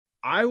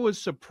I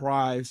was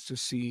surprised to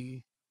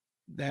see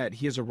that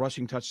he has a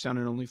rushing touchdown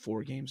in only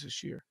 4 games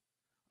this year.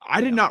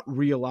 I did Yeah. not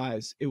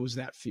realize it was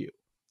that few.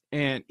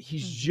 And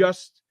he's Mhm.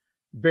 just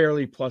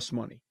barely plus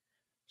money.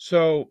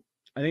 So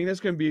I think that's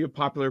going to be a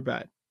popular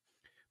bet.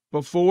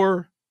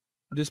 Before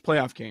this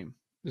playoff game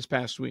this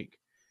past week,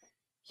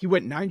 he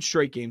went 9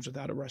 straight games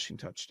without a rushing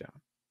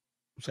touchdown.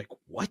 It's like,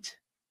 what?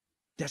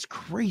 That's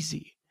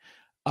crazy.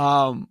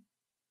 So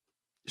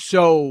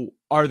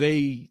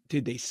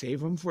did they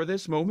save him for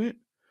this moment?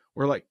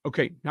 We're like,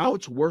 okay, now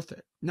it's worth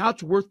it. Now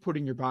it's worth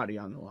putting your body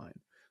on the line.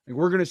 Like,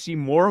 we're going to see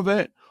more of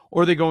it,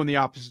 or they go in the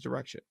opposite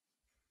direction.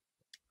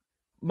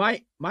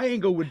 My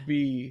angle would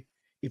be,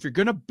 if you're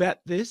going to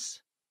bet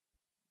this,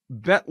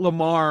 bet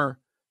Lamar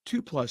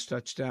 2+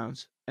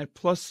 touchdowns at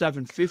plus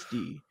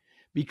 750,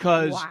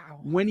 because Wow.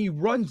 when he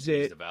runs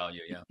It's it, the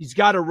value, yeah. he's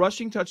got a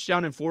rushing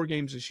touchdown in 4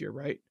 games this year,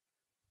 right?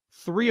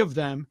 3 of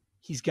them,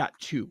 he's got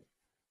 2.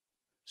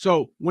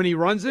 So when he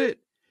runs it,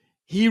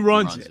 he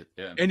runs it.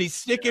 Yeah. And he's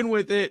sticking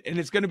with it, and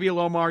it's going to be a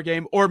Lamar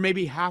game, or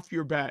maybe half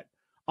your bet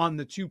on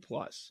the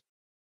 2+.